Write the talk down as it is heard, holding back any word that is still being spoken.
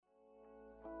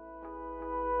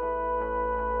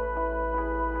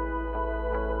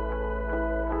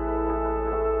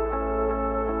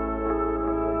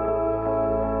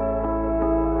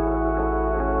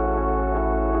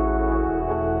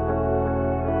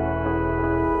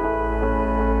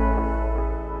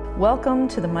Welcome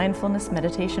to the Mindfulness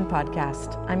Meditation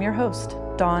Podcast. I'm your host,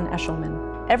 Dawn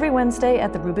Eshelman. Every Wednesday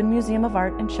at the Rubin Museum of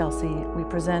Art in Chelsea, we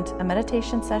present a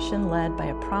meditation session led by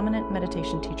a prominent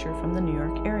meditation teacher from the New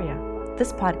York area.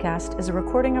 This podcast is a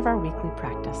recording of our weekly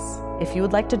practice. If you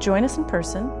would like to join us in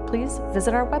person, please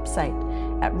visit our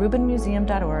website at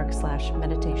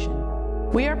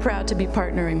rubinmuseum.org/meditation. We are proud to be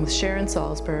partnering with Sharon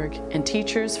Salzberg and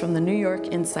teachers from the New York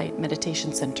Insight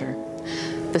Meditation Center.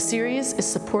 The series is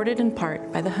supported in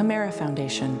part by the Hemera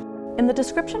Foundation. In the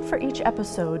description for each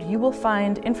episode, you will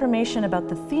find information about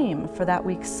the theme for that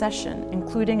week's session,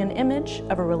 including an image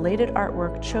of a related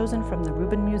artwork chosen from the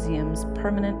Rubin Museum's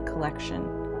permanent collection.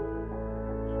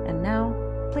 And now,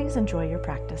 please enjoy your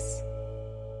practice.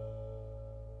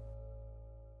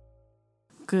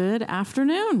 Good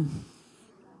afternoon.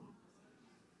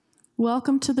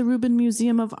 Welcome to the Rubin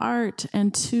Museum of Art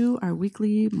and to our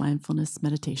weekly mindfulness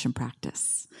meditation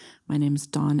practice. My name is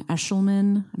Dawn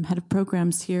Eshelman. I'm head of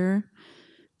programs here.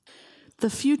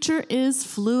 The future is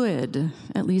fluid.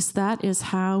 At least that is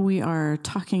how we are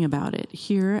talking about it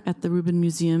here at the Rubin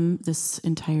Museum this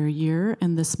entire year.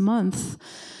 And this month,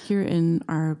 here in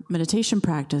our meditation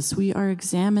practice, we are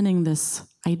examining this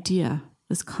idea,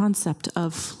 this concept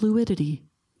of fluidity,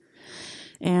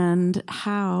 and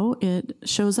how it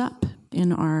shows up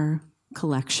in our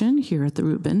collection here at the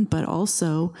Rubin, but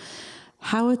also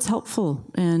how it's helpful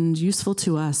and useful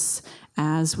to us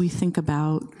as we think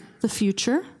about the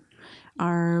future,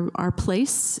 our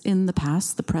place in the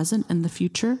past, the present, and the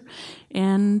future,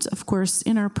 and of course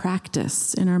in our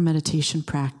practice, in our meditation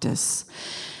practice.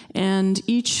 And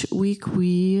each week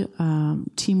we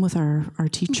team with our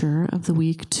teacher of the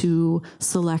week to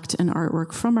select an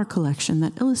artwork from our collection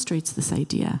that illustrates this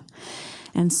idea.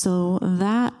 And so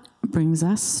that brings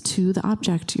us to the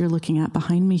object you're looking at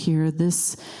behind me here.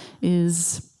 This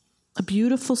is a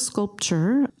beautiful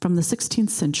sculpture from the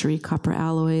 16th century, copper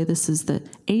alloy. This is the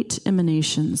 8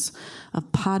 emanations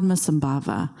of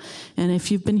Padmasambhava. And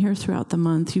if you've been here throughout the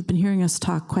month, you've been hearing us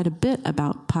talk quite a bit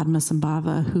about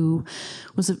Padmasambhava, who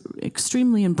was an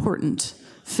extremely important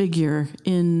figure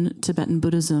in Tibetan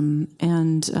Buddhism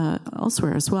and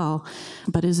elsewhere as well,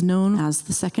 but is known as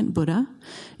the second Buddha,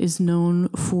 is known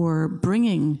for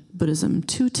bringing Buddhism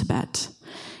to Tibet.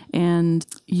 And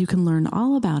you can learn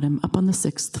all about him up on the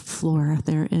 6th floor.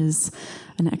 There is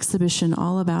an exhibition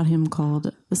all about him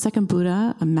called The Second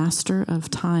Buddha, a Master of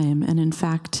Time. And in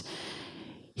fact,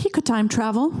 he could time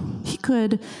travel. He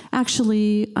could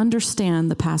actually understand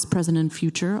the past, present, and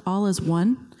future all as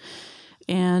one.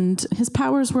 And his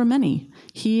powers were many.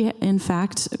 He, in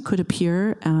fact, could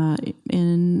appear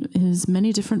in his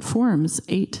many different forms,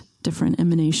 8 different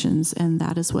emanations, and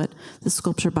that is what the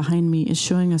sculpture behind me is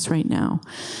showing us right now.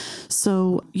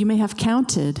 So you may have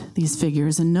counted these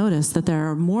figures and noticed that there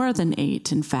are more than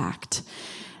 8, in fact.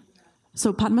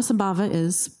 So Padmasambhava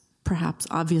is perhaps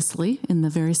obviously in the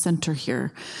very center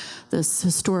here, this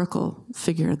historical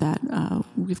figure that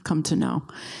we've come to know.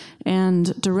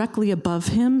 And directly above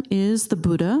him is the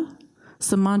Buddha,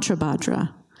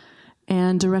 Samantrabhadra,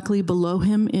 and directly below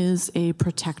him is a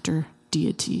protector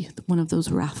deity, one of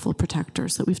those wrathful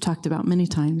protectors that we've talked about many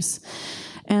times.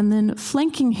 And then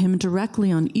flanking him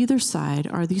directly on either side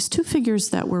are these 2 figures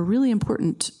that were really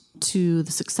important to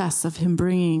the success of him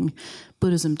bringing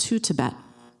Buddhism to Tibet.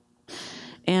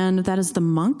 And that is the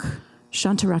monk,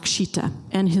 Shantarakshita,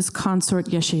 and his consort,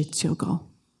 Yeshe Tsogyal.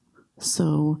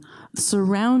 So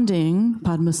surrounding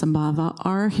Padmasambhava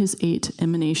are his 8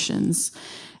 emanations.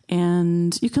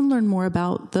 And you can learn more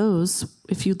about those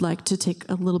if you'd like to take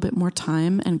a little bit more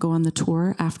time and go on the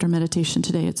tour after meditation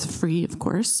today. It's free, of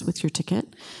course, with your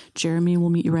ticket. Jeremy will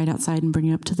meet you right outside and bring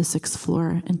you up to the 6th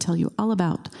floor and tell you all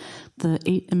about the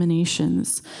 8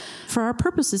 emanations. For our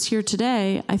purposes here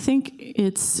today, I think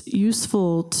it's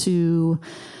useful to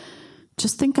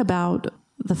just think about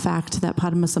the fact that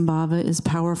Padmasambhava is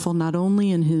powerful not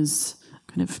only in his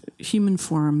kind of human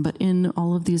form, but in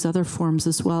all of these other forms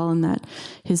as well, and that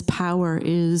his power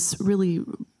is really,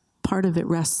 part of it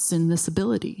rests in this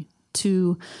ability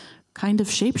to kind of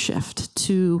shapeshift,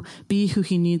 to be who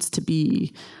he needs to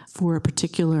be for a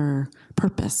particular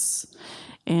purpose.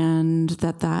 And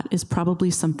that is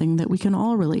probably something that we can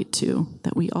all relate to,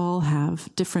 that we all have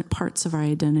different parts of our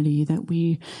identity that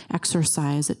we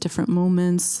exercise at different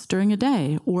moments during a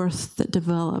day or that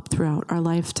develop throughout our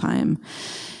lifetime.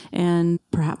 And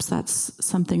perhaps that's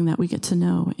something that we get to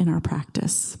know in our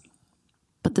practice.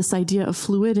 But this idea of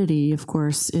fluidity, of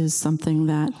course, is something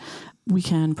that we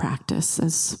can practice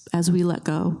as we let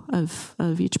go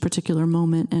of each particular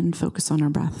moment and focus on our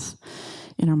breath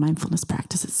in our mindfulness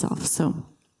practice itself. So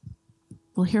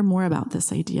we'll hear more about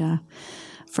this idea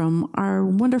from our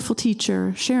wonderful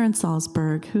teacher, Sharon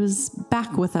Salzberg, who's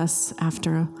back with us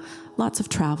after lots of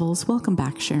travels. Welcome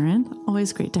back, Sharon.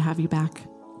 Always great to have you back.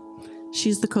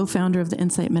 She's the co-founder of the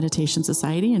Insight Meditation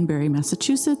Society in Barre,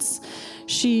 Massachusetts.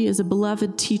 She is a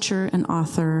beloved teacher and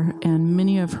author, and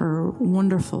many of her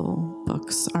wonderful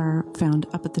books are found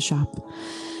up at the shop.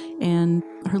 And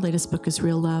her latest book is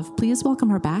Real Love. Please welcome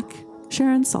her back,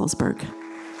 Sharon Salzberg.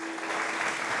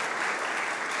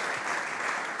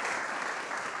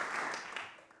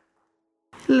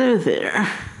 Hello there.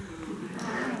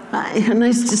 Hi,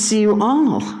 nice to see you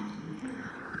all.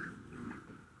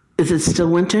 Is it still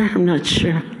winter? I'm not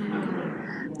sure.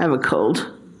 I have a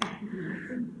cold.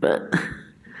 But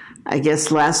I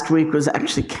guess last week was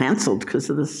actually canceled because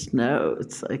of the snow.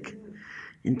 It's like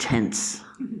intense.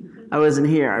 I wasn't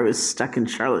here. I was stuck in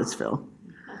Charlottesville,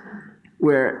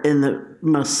 where in the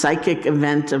most psychic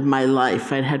event of my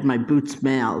life, I'd had my boots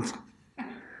mailed.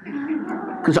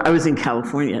 Because I was in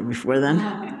California before then.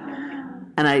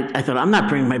 And I thought, I'm not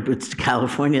bringing my boots to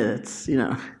California. That's,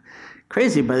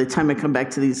 crazy. By the time I come back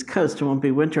to the East Coast, it won't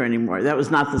be winter anymore. That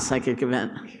was not the psychic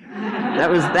event. That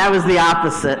was the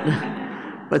opposite.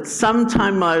 But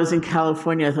sometime while I was in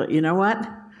California, I thought, you know what?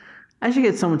 I should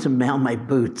get someone to mail my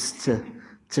boots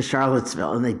to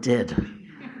Charlottesville, and they did.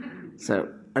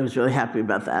 So I was really happy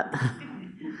about that.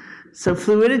 So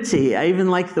fluidity, I even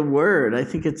like the word. I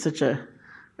think it's such a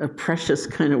precious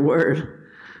kind of word.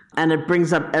 And it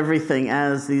brings up everything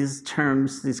as these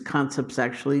terms, these concepts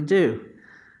actually do.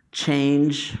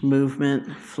 Change,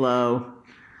 movement, flow,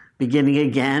 beginning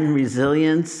again,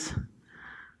 resilience,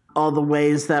 all the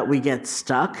ways that we get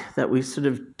stuck, that we sort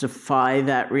of defy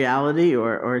that reality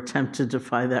or attempt to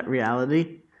defy that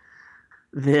reality.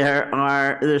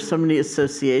 There's so many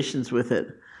associations with it.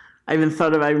 I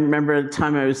remember a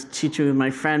time I was teaching with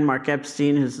my friend Mark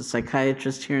Epstein, who's a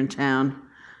psychiatrist here in town.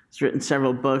 He's written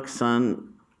several books on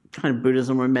kind of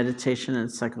Buddhism or meditation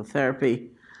and psychotherapy.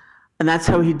 And that's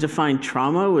how he defined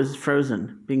trauma, was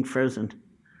being frozen,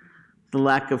 the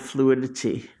lack of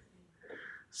fluidity.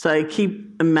 So I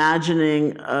keep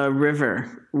imagining a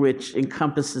river which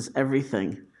encompasses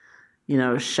everything,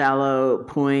 shallow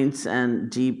points and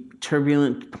deep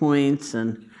turbulent points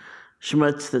and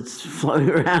schmutz that's flowing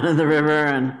around in the river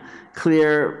and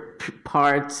clear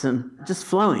parts and just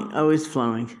flowing, always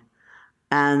flowing.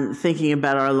 And thinking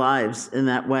about our lives in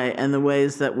that way and the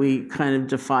ways that we kind of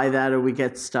defy that or we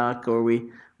get stuck or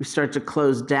we start to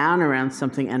close down around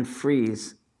something and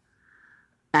freeze.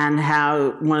 And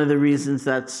how one of the reasons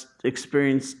that's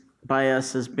experienced by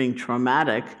us as being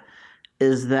traumatic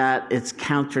is that it's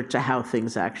counter to how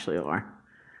things actually are.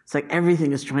 It's like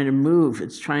everything is trying to move.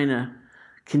 It's trying to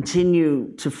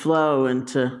continue to flow and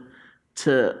to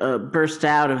burst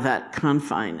out of that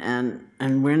confine,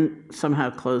 and we're somehow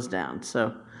closed down.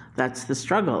 So that's the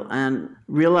struggle. And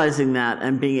realizing that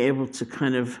and being able to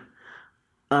kind of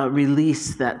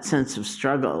release that sense of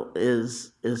struggle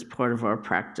is part of our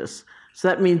practice. So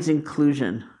that means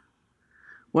inclusion.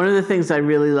 One of the things I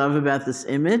really love about this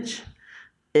image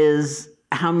is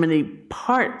how many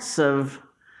parts of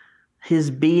his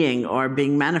being are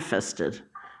being manifested.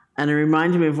 And it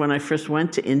reminded me of when I first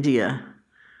went to India,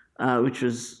 which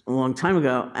was a long time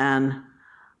ago, and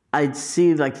I'd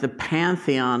see like the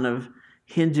pantheon of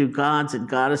Hindu gods and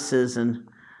goddesses, and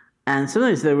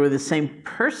sometimes they were the same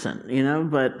person,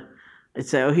 but I'd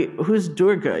say, who's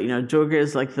Durga? Durga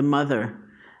is like the mother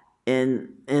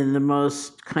in the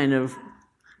most kind of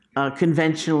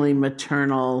conventionally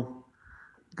maternal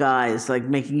guise, like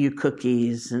making you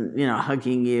cookies and,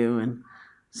 hugging you and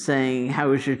saying, how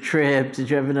was your trip? Did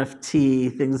you have enough tea?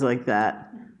 Things like that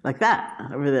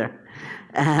over there.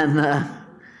 And,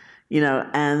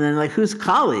 and then like, who's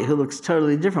Kali, who looks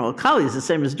totally different? Well, Kali is the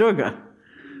same as Durga,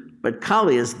 but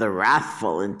Kali is the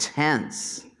wrathful,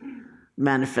 intense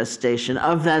manifestation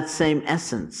of that same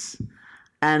essence.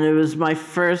 And it was my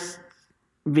first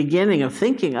beginning of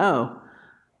thinking,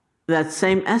 that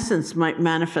same essence might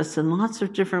manifest in lots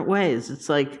of different ways. It's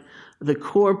like the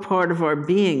core part of our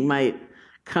being might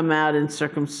come out in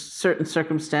certain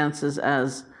circumstances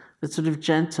as the sort of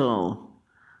gentle,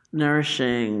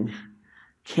 nourishing,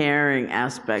 caring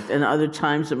aspect. And other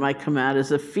times it might come out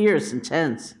as a fierce,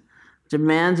 intense,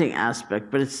 demanding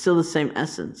aspect, but it's still the same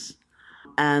essence.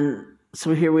 And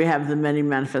so here we have the many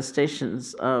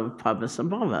manifestations of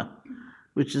Padmasambhava,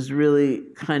 which is really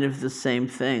kind of the same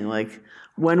thing. Like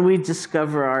when we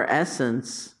discover our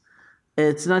essence,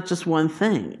 it's not just one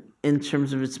thing in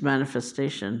terms of its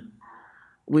manifestation.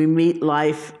 We meet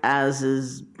life as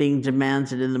is being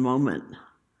demanded in the moment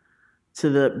to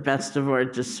the best of our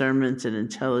discernment and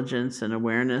intelligence and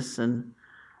awareness, and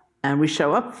we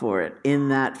show up for it in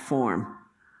that form.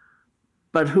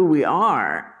 But who we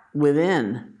are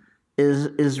within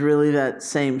is really that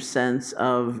same sense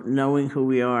of knowing who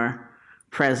we are,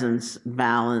 presence,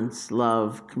 balance,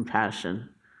 love, compassion,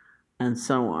 and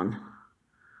so on.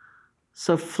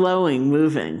 So flowing,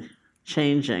 moving,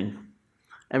 changing.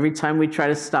 Every time we try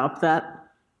to stop that,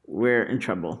 we're in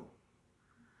trouble.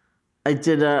 I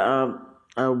did a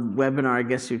webinar, I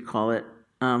guess you'd call it,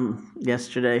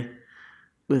 yesterday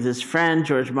with his friend,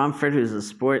 George Mumford, who's a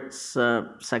sports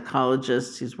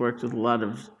psychologist. He's worked with a lot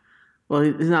of, well,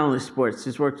 he's not only sports,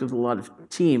 he's worked with a lot of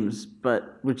teams,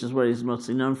 but which is what he's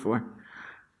mostly known for.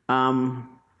 And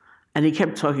he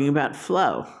kept talking about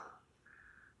flow.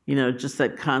 You know, just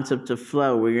that concept of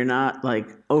flow where you're not like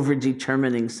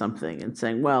over-determining something and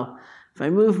saying, well, if I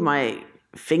move my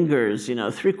fingers,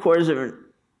 3/4 of an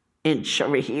inch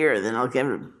over here, then I'll get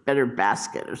a better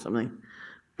basket or something.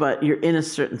 But you're in a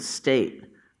certain state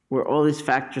where all these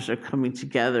factors are coming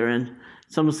together, and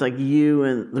it's almost like you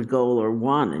and the goal are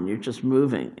one, and you're just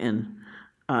moving. And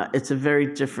it's a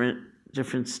very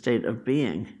different state of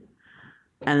being.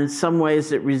 And in some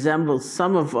ways, it resembles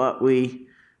some of what we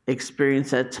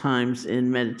experience at times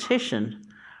in meditation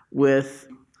with,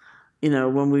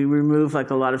 when we remove like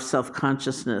a lot of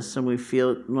self-consciousness and we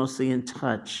feel mostly in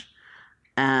touch.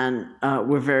 And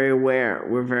we're very aware,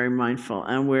 we're very mindful,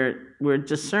 and we're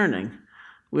discerning.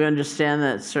 We understand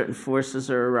that certain forces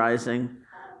are arising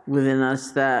within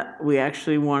us that we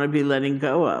actually want to be letting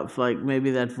go of, like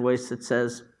maybe that voice that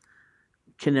says,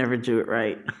 can never do it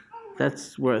right.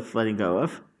 That's worth letting go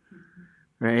of,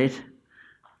 right?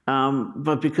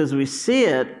 But because we see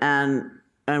it and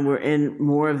we're in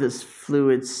more of this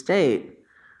fluid state,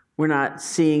 we're not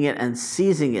seeing it and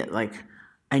seizing it like,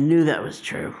 I knew that was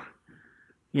true.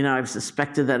 I've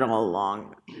suspected that all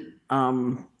along.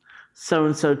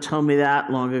 So-and-so told me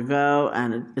that long ago,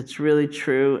 and it's really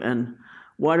true, and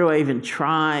why do I even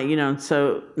try? And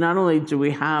so not only do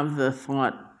we have the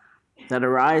thought that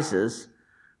arises,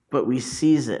 but we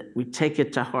seize it, we take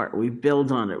it to heart, we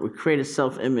build on it, we create a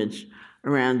self-image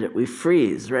around it, we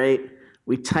freeze, right?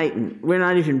 We tighten. We're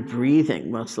not even breathing,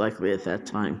 most likely, at that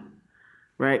time,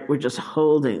 right? We're just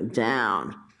holding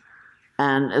down.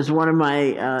 And as one of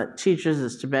my teachers,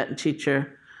 this Tibetan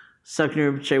teacher,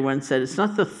 Sukhna Rinpoche, once said, it's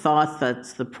not the thought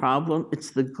that's the problem,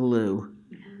 it's the glue,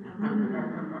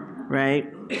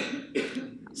 right?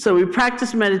 So we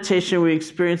practice meditation, we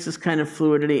experience this kind of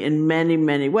fluidity in many,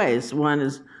 many ways. One,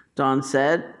 as Dawn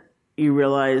said, you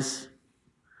realize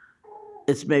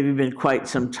it's maybe been quite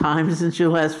some time since you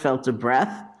last felt a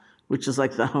breath, which is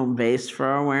like the home base for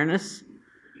our awareness.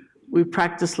 We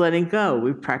practice letting go.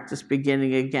 We practice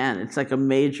beginning again. It's like a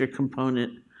major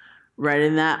component right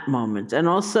in that moment. And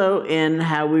also in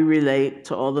how we relate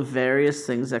to all the various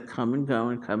things that come and go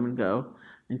and come and go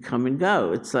and come and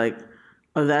go. It's like,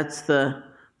 oh, that's the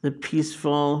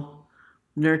peaceful,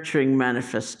 nurturing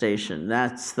manifestation.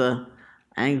 That's the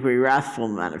angry, wrathful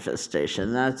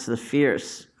manifestation. That's the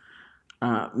fierce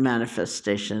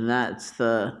manifestation. That's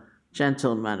the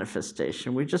gentle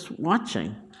manifestation. We're just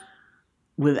watching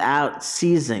without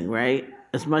seizing, right?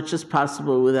 As much as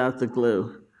possible without the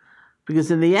glue.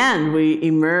 Because in the end, we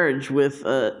emerge with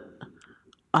a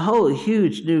whole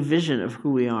huge new vision of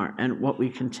who we are and what we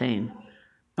contain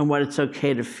and what it's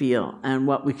okay to feel and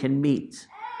what we can meet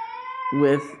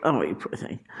with, oh, you poor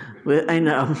thing. I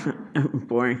know,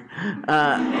 boring.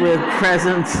 With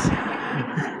presence,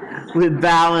 with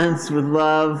balance, with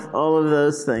love, all of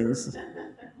those things.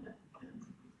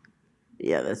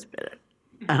 Yeah, that's better.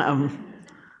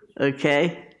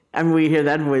 Okay? And we hear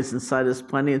that voice inside us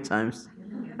plenty of times.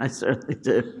 I certainly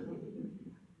do.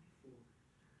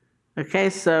 Okay,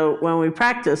 so when we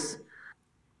practice,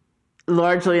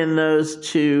 largely in those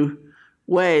two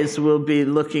ways, we'll be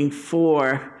looking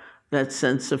for that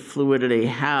sense of fluidity,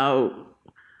 how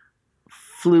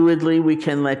fluidly we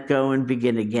can let go and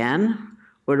begin again,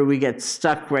 or do we get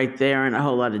stuck right there in a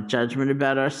whole lot of judgment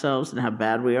about ourselves and how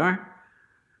bad we are,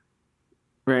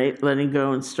 right? Letting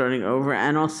go and starting over,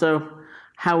 and also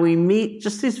how we meet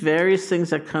just these various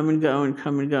things that come and go and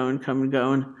come and go and come and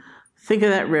go, and think of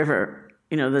that river,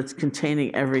 that's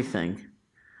containing everything.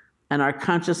 And our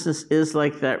consciousness is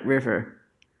like that river.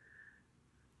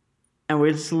 And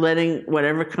we're just letting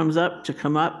whatever comes up, to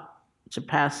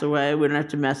pass away. We don't have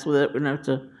to mess with it. We don't have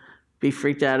to be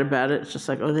freaked out about it. It's just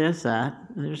like, oh, there's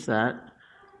that.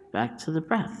 Back to the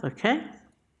breath, okay?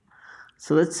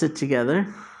 So let's sit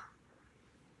together.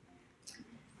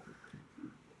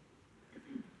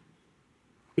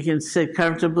 You can sit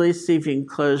comfortably, see if you can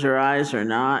close your eyes or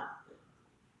not.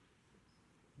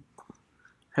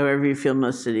 However you feel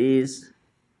most at ease.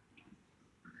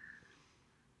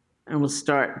 And we'll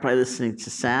start by listening to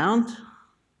sound.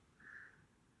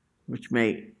 which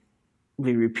may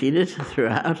be repeated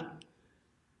throughout,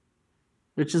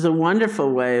 which is a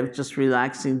wonderful way of just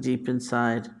relaxing deep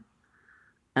inside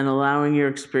and allowing your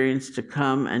experience to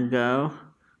come and go.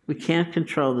 We can't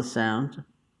control the sound.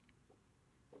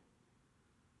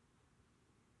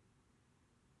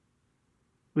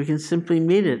 We can simply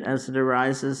meet it as it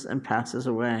arises and passes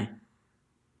away.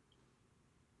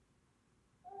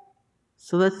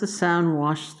 So let the sound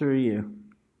wash through you.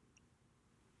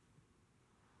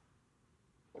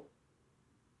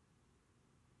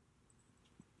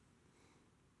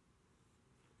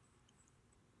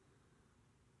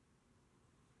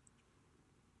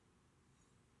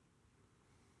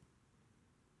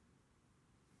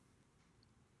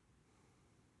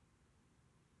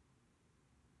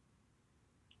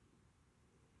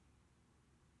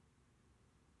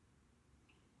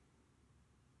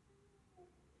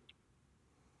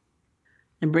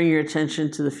 And bring your attention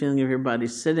to the feeling of your body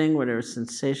sitting, whatever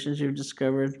sensations you've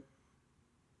discovered.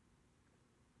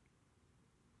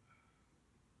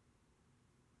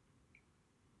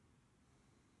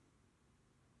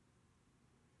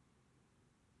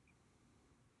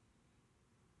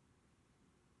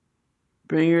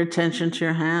 Bring your attention to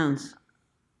your hands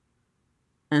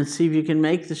and see if you can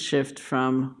make the shift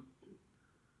from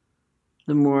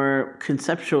the more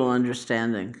conceptual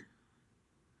understanding,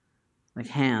 like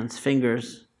hands,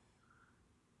 fingers,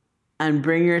 and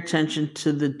bring your attention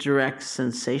to the direct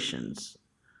sensations,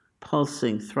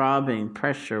 pulsing, throbbing,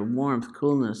 pressure, warmth,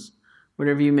 coolness,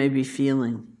 whatever you may be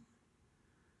feeling.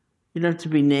 You don't have to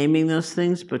be naming those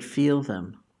things, but feel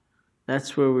them.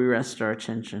 That's where we rest our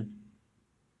attention.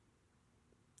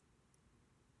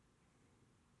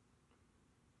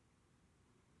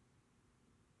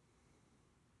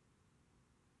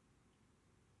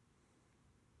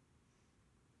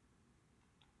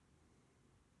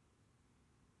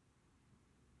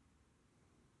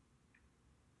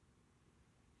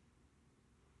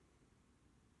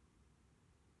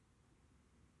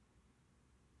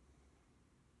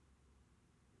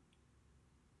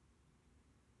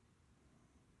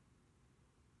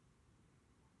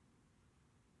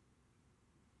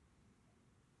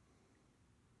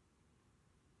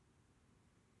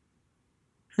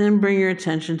 Then bring your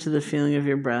attention to the feeling of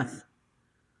your breath.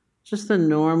 Just the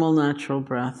normal, natural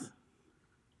breath.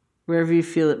 Wherever you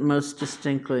feel it most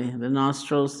distinctly, the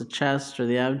nostrils, the chest, or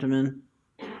the abdomen.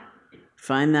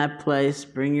 Find that place,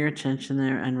 bring your attention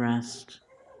there, and rest.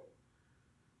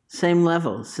 Same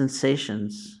level,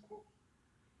 sensations.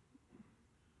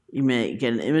 You may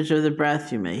get an image of the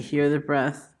breath, you may hear the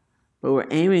breath, but we're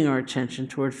aiming our attention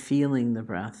toward feeling the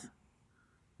breath,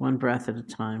 one breath at a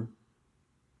time.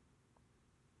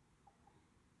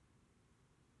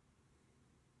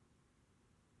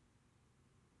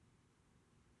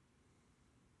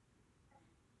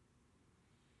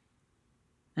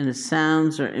 And as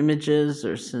sounds or images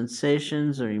or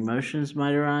sensations or emotions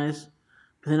might arise,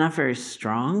 but they're not very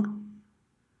strong,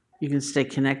 you can stay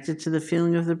connected to the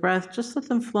feeling of the breath. Just let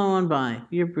them flow on by.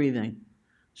 You're breathing.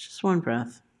 It's just one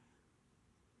breath.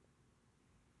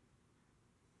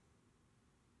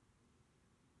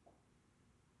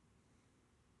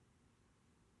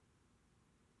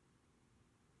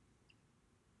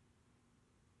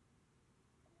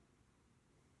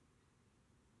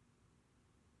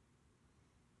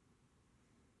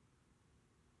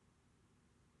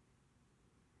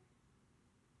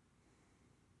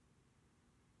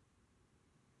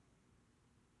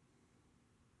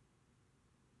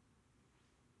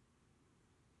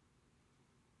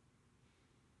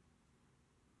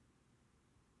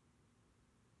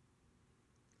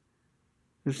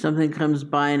 If something comes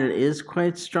by and it is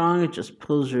quite strong, it just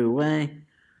pulls you away.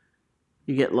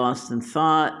 You get lost in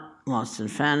thought, lost in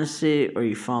fantasy, or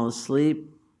you fall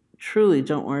asleep. Truly,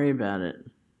 don't worry about it.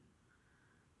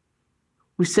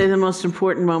 We say the most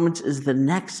important moment is the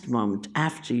next moment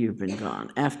after you've been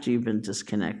gone, after you've been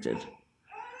disconnected.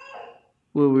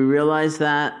 Will we realize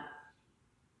that?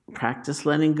 Practice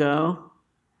letting go,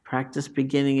 practice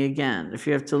beginning again. If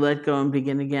you have to let go and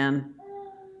begin again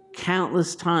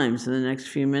countless times in the next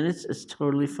few minutes, it's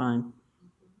totally fine.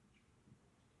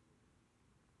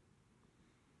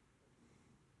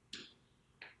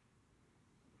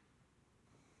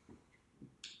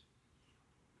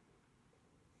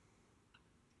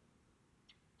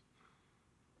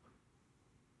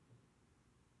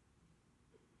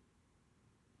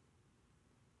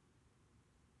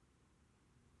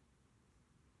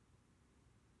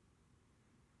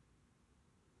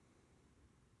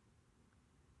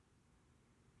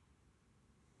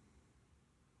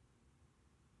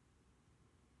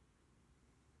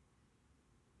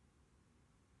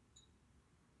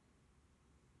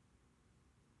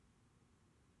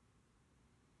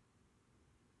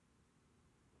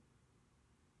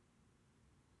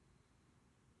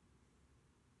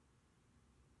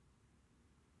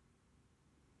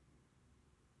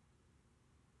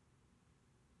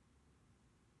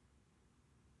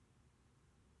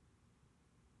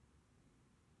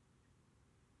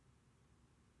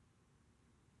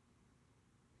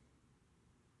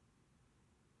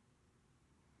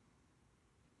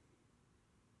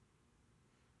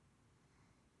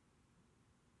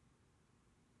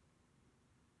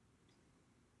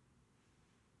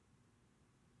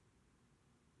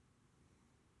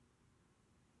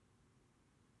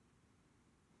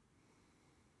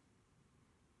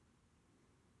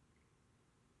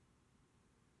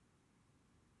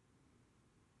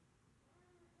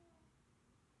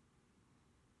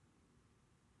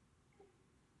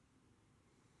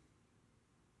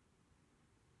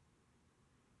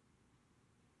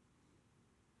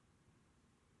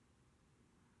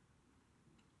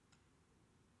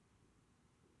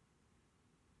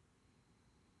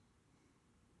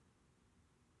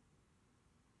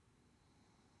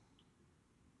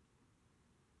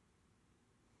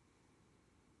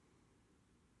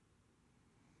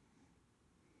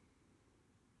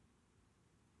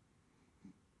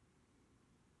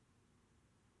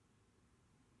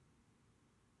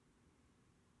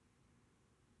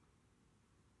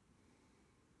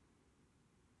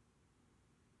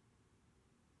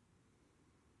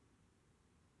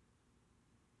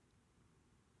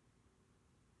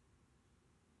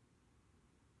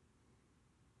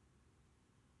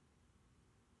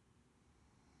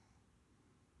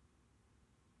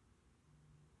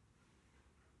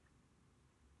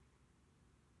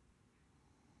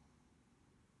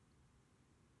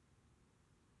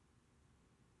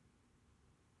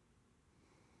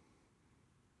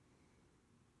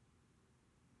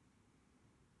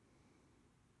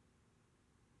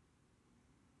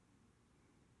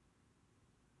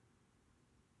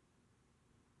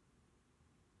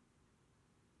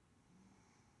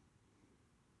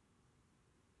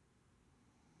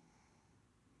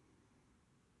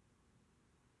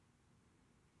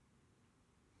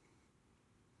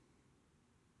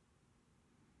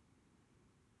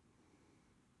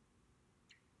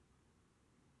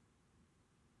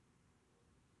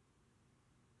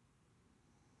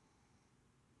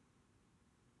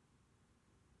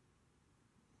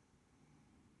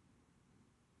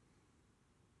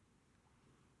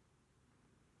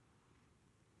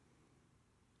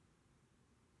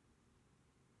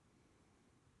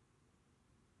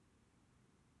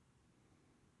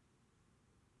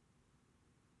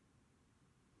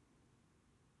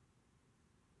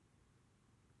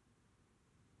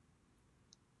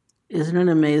 Isn't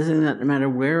it amazing that no matter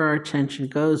where our attention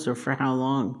goes or for how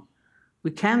long,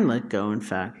 we can let go, in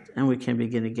fact, and we can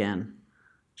begin again,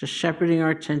 just shepherding our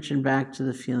attention back to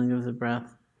the feeling of the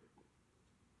breath.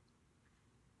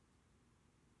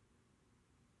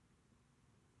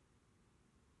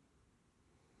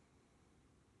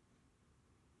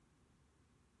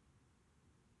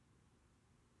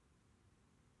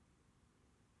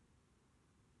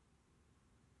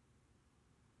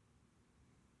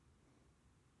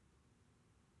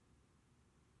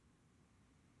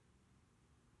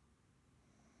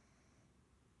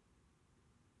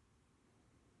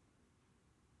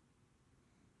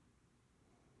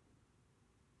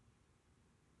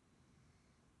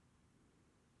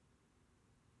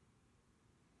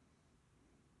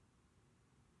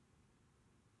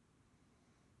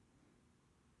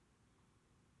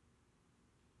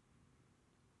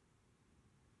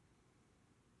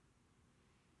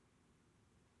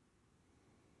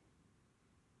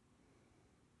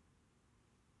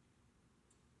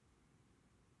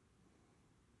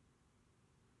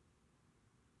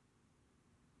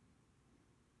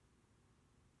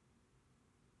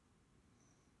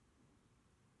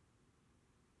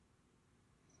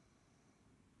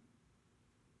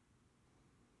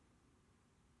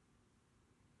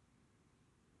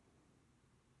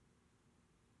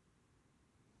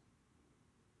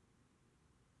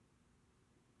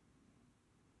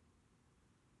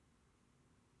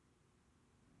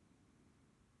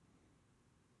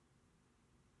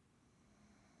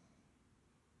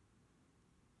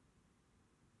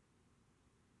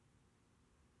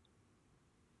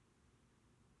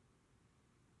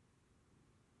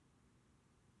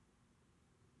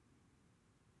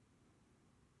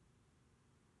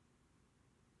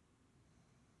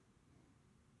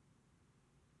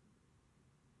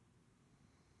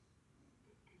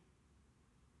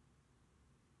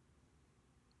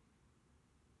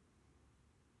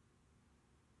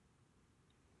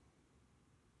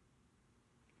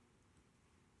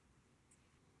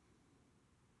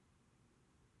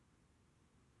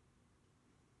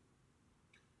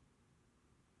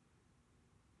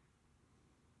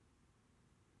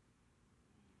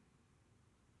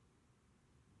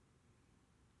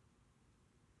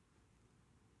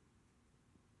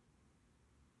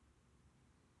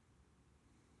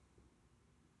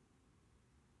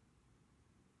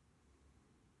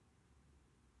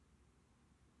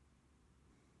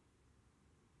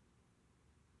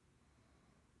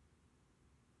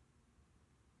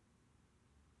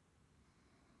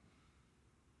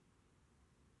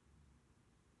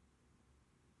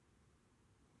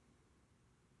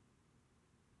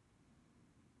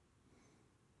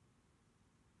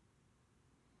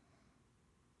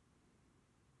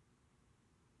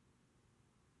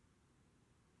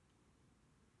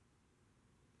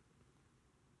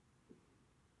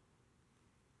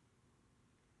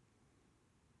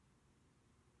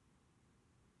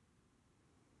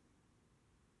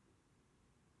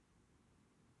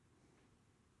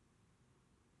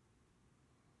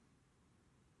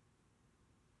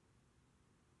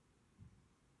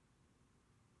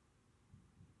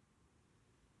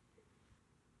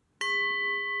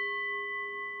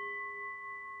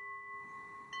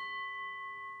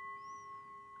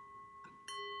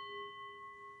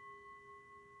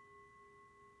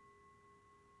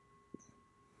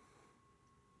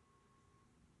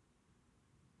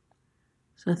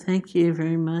 So thank you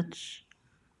very much.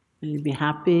 May you be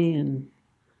happy and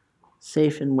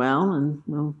safe and well, and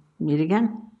we'll meet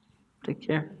again. Take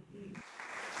care.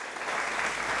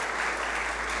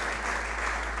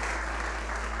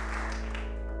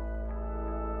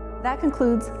 That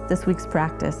concludes this week's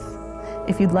practice.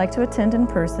 If you'd like to attend in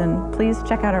person, please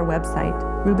check out our website,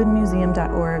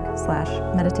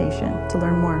 rubinmuseum.org/meditation, to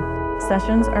learn more.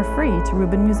 Sessions are free to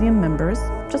Rubin Museum members,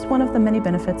 just one of the many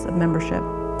benefits of membership.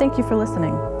 Thank you for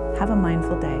listening. Have a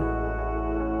mindful day.